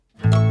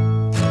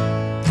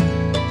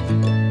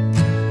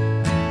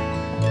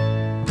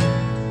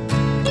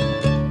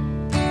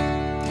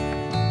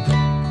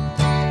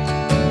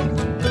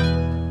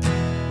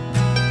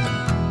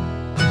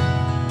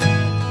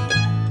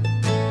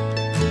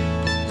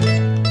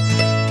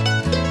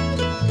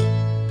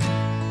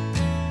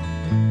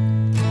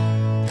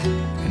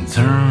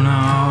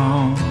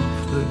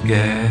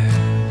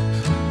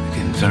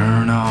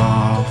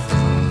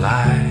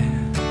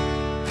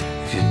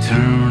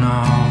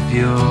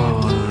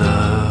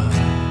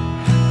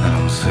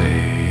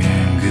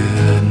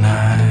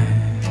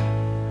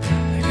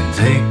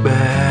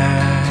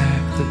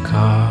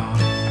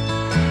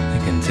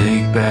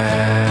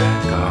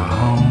back our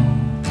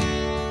home,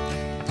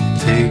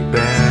 take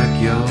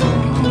back your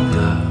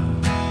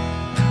love,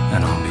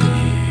 and I'll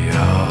be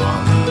all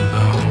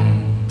alone.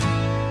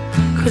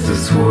 'Cause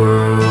this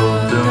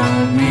world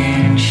don't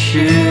mean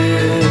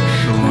shit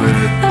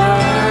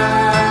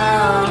without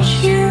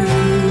you.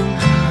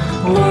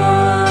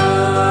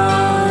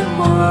 What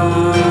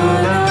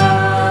would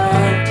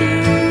I do?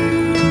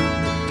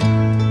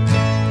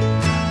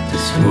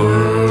 This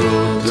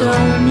world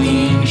don't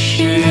mean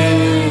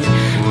shit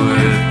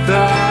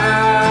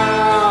without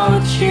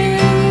you.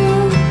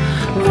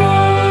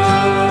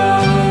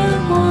 What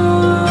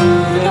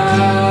would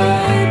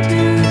I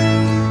do?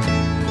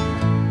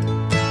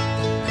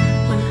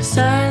 When the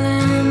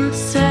silence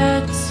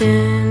sets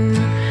in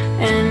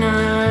and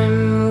I'm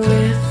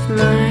with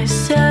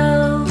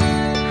myself,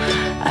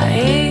 I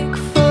ache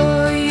for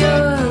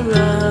your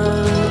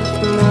love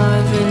more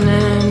than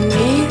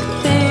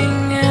anything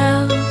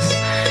else.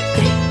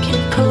 They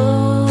can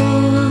pull,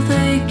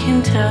 they can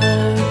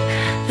tug,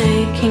 they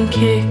can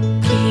kick,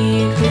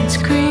 even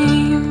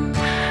scream,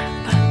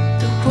 but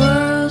the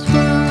world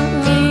won't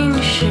mean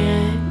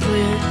shit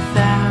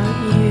without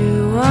you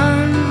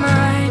on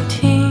my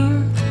team.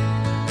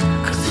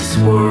 'Cause this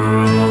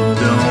world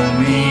don't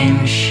mean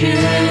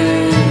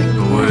shit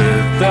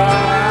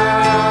without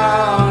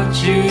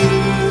you.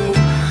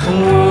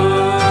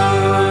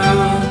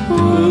 What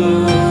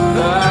would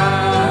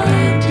I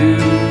do?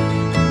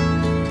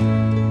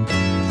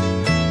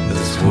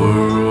 This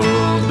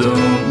world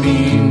don't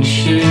mean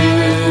shit